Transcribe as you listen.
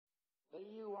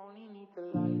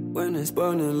When it's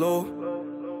burning low,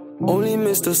 only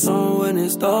miss the sun when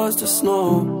it starts to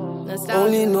snow.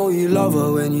 Only know you love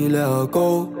her when you let her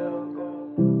go.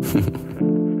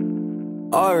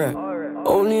 Alright,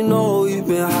 only know you've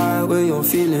been high when you're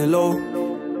feeling low.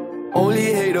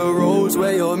 Only hate the roads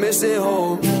where you're missing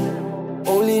home.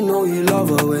 Only know you love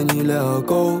her when you let her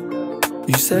go.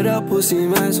 You said that pussy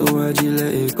man, so why'd you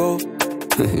let it go?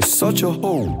 It's such a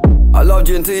hole. I loved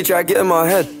you until you tried to get in my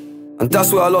head, and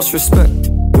that's where I lost respect.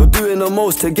 You're doing the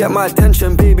most to get my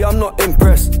attention, baby, I'm not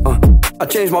impressed. I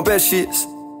changed my bed sheets,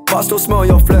 but I still smell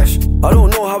your flesh. I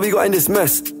don't know how we got in this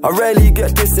mess. I rarely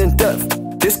get this in depth.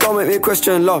 This gon' make me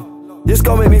question love. This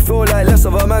gon' make me feel like less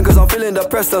of a man, cause I'm feeling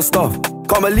depressed and stuff.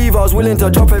 Can't believe I was willing to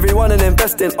drop everyone and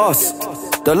invest in us.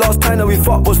 The last time that we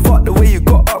fucked was fucked. The way you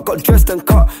got up, got dressed and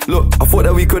cut. Look, I thought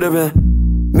that we could have been.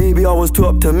 Maybe I was too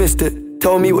optimistic.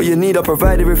 Tell me what you need, I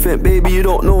provide everything. Baby, you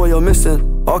don't know what you're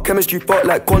missing. Our chemistry felt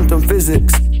like quantum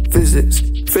physics.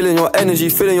 Feeling your energy,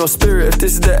 feeling your spirit. If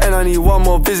this is the end, I need one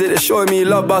more visit. It's showing me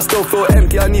love, but I still feel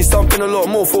empty. I need something a lot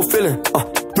more fulfilling.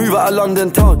 Move out of London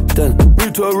town, then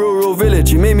move to a rural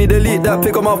village. You made me delete that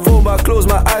pic on my phone, but I close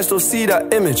my eyes, still see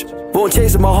that image. Won't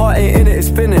chase it, my heart ain't in it, it's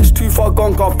finished. Too far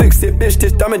gone, can't fix it, bitch,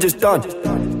 this damage is done.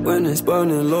 When it's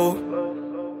burning low,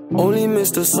 only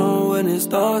miss the sun when it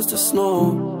starts to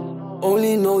snow.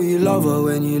 Only know you love her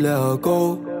when you let her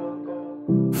go.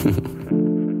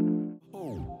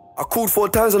 I called 4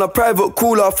 times on a private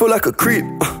cooler, I feel like a creep.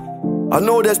 I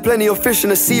know there's plenty of fish in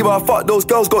the sea, but I fuck those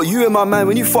girls, got you in my mind.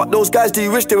 When you fuck those guys, do you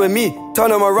wish they were me?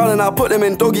 Turn them around and I put them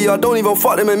in doggy. I don't even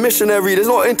fuck them in missionary. There's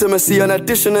no intimacy, and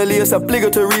additionally it's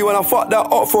obligatory when I fuck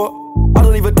that up for. I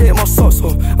don't even take my socks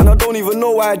off, and I don't even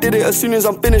know why I did it. As soon as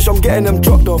I'm finished, I'm getting them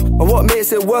dropped off. And what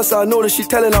makes it worse, I know that she's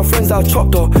telling her friends that I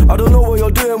chopped her. I don't know what you're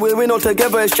doing, we're not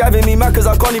together. It's driving me mad cause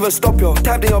I can't even stop you.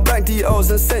 Tapped in your bank details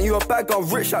and sent you a bag. I'm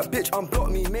rich, that bitch unblock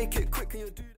me. Make it quick, can you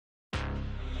do that?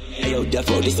 Hey yo,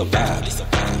 defo, this a vibe, this a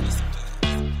vibe.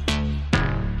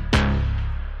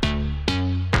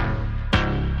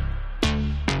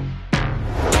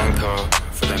 One call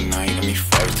for the night, and me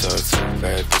fucked up. 2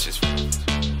 bad bitches.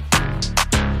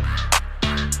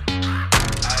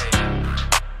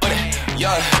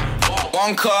 Yeah,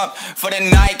 1 cup for the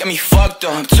night, got me fucked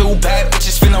up. 2 bad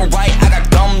bitches feeling right, I got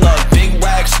dumb luck. Big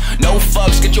racks, no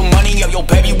fucks, get your money up. Your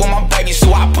baby want my baby,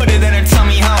 so I put it in her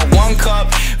tummy, huh? 1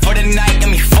 cup for the night, got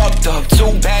me fucked up.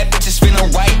 2 bad bitches feeling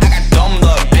right, I got dumb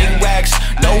luck. Big racks,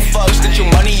 no fucks, get your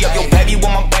money up. Your baby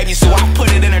want my baby, so I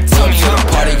put it in her tummy, huh? The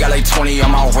party got like 20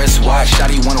 on my wristwatch.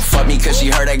 Shawty wanna fuck me cause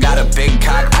she heard I got a big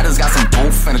cock. I just got some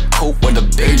booth in a coupe with a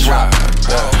big drop.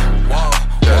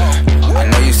 I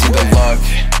know you see the look,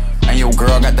 and your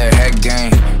girl got that head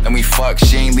game. Then we fuck,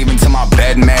 she ain't leaving till my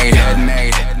bed made.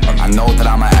 I know that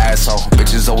I'm an asshole.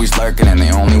 Bitches always lurking and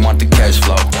they only want the cash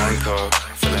flow. 1 call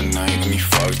for the night, and me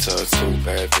fucked up. 2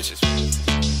 bad bitches.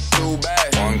 2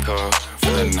 bad. 1 call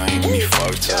for the night, and me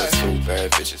fucked up. 2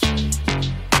 bad bitches.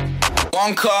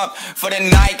 1 cup for the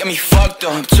night, got me fucked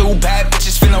up. 2 bad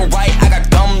bitches feeling right, I got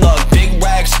dumb luck. Big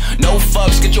racks, no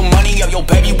fucks, get your money up. Your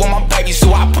baby want my baby,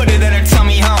 so I put it in her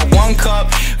tummy, huh? 1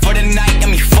 cup for the night, got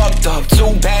me fucked up.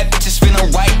 2 bad bitches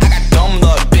feeling right, I got dumb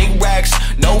luck. Big racks,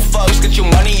 no fucks, get your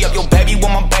money up. Your baby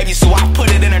want my baby, so I put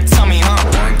it in her tummy, huh?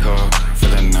 1 call for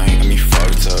the night, and me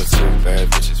fucked up. 2 bad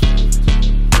bitches.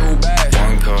 2 bad.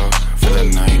 1 call for the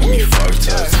night, and me fucked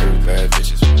up. 2 bad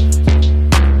bitches.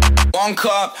 1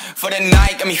 cup for the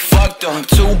night, got me fucked up.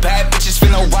 2 bad bitches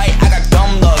feeling right, I got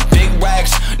dumb luck. Big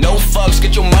racks, no fucks,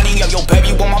 get your money up. Your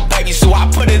baby want my baby, so I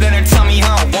put it in her tummy,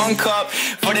 huh? 1 cup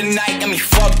for the night, got me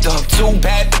fucked up. 2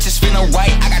 bad bitches feeling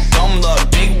right, I got dumb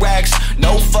luck. Big racks,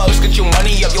 no fucks, get your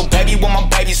money up. Your baby want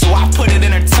my baby, so I put it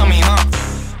in her tummy, huh?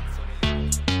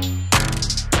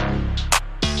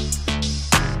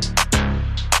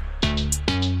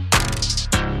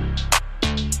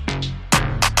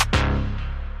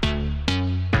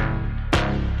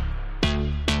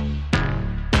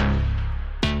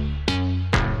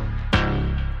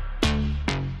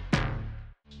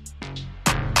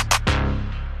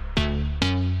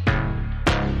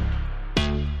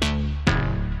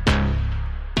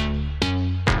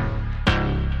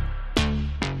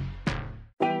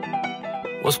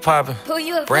 What's poppin'?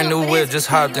 Brand new whip, just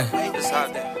hopped in.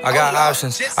 I got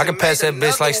options, I can pass that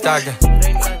bitch like Stockton.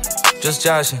 Just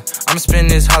joshing, I'ma spend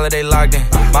this holiday locked in.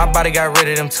 My body got rid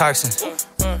of them toxins.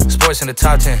 Sports in the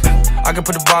top 10. I can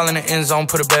put the ball in the end zone,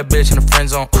 put a bad bitch in the friend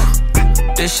zone.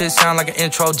 This shit sound like an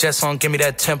intro jet song, give me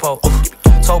that tempo.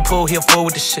 Told Pooh he a fool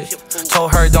with the shit.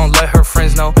 Told her don't let her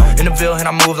friends know. In the Ville and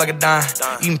I move like a dime.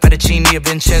 Eating fettuccine at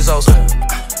Vincenzo's.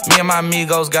 Me and my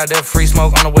amigos got that free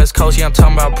smoke on the West Coast. Yeah, I'm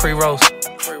talking about pre-rolls.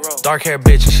 Dark hair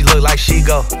bitch, and she look like she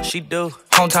go. She do.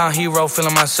 Hometown hero,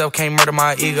 feeling myself, can't murder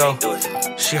my ego.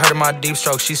 She heard of my deep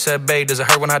stroke, she said, babe, does it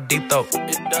hurt when I deep throat?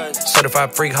 It does.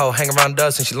 Certified freak hoe, hang around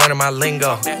us and she learning my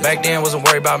lingo. Back then, wasn't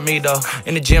worried about me though.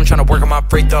 In the gym, trying to work on my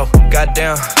free throw.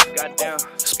 Goddamn.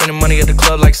 Spending money at the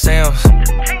club like Sam's.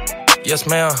 Yes,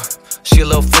 ma'am. She a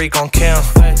little freak on cam,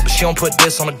 but she don't put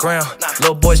this on the ground.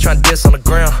 Little boys tryna diss on the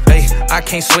ground. Hey, I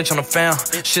can't switch on the fan.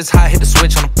 Shit's hot, hit the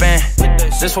switch on the fan.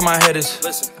 This where my head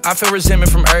is. I feel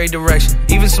resentment from every direction.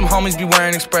 Even some homies be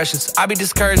wearing expressions. I be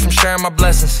discouraged from sharing my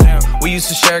blessings. We used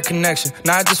to share a connection.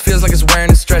 Now it just feels like it's wearing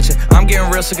and stretching. I'm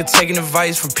getting real sick of taking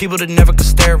advice from people that never could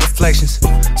stare at reflections.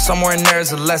 Somewhere in there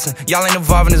is a lesson. Y'all ain't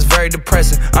evolving, it's very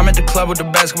depressing. I'm at the club with the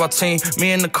basketball team.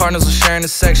 Me and the Cardinals are sharing the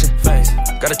section.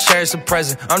 Gotta cherish the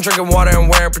present. I'm drinking water and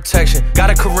wearing protection. Got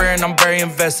a career and I'm very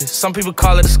invested. Some people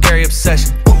call it a scary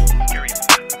obsession.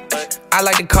 I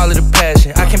like to call it a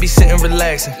passion. I can't be sitting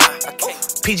relaxing.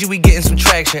 PG, we getting some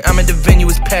traction. I'm at the venue,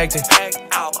 it's packed in.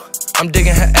 I'm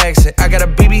digging her accent. I got a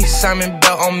BB Simon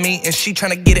belt on me and she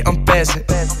tryna get it unfastened.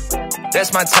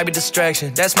 That's my type of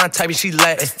distraction. That's my type of she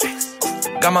Latin.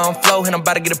 Got my own flow and I'm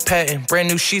about to get a patent. Brand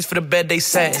new sheets for the bed they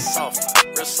satin.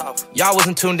 Y'all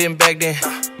wasn't tuned in back then.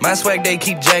 My swag they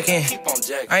keep jacking.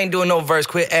 I ain't doing no verse,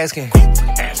 quit asking.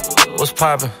 What's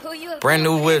poppin'? Brand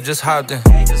new whip, just hopped in.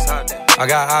 I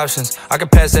got options, I can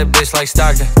pass that bitch like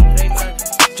Stockton.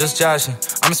 Just joshing,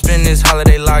 I'ma spend this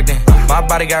holiday locked in. My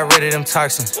body got rid of them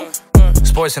toxins.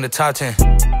 Sports in the top 10.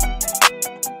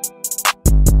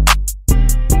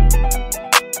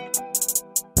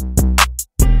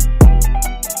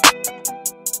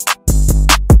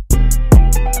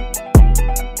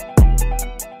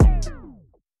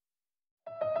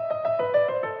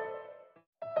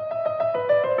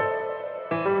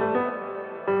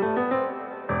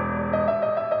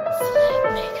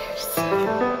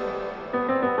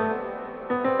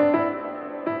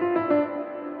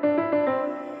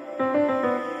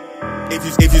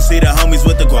 If you see the homies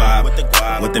with the guap,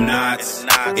 with them knots,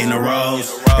 in the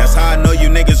rows, that's how I know you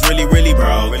niggas really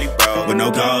broke, with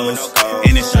no goals,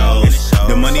 and it shows.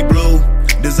 The money blue,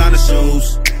 designer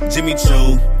shoes, Jimmy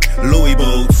Choo, Louis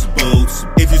boots.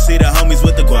 If you see the homies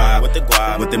with the guap,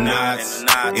 with them knots,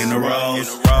 in the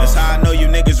rows, that's how I know you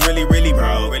niggas really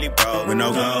broke, with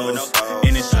no goals,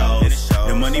 and it shows.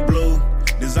 The money blue,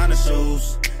 designer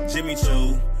shoes, Jimmy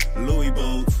Choo, Louis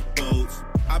boots.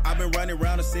 I've been running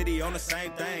around the city on the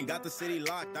same thing. Got the city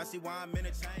locked, I see why I'm in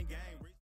a chain gang.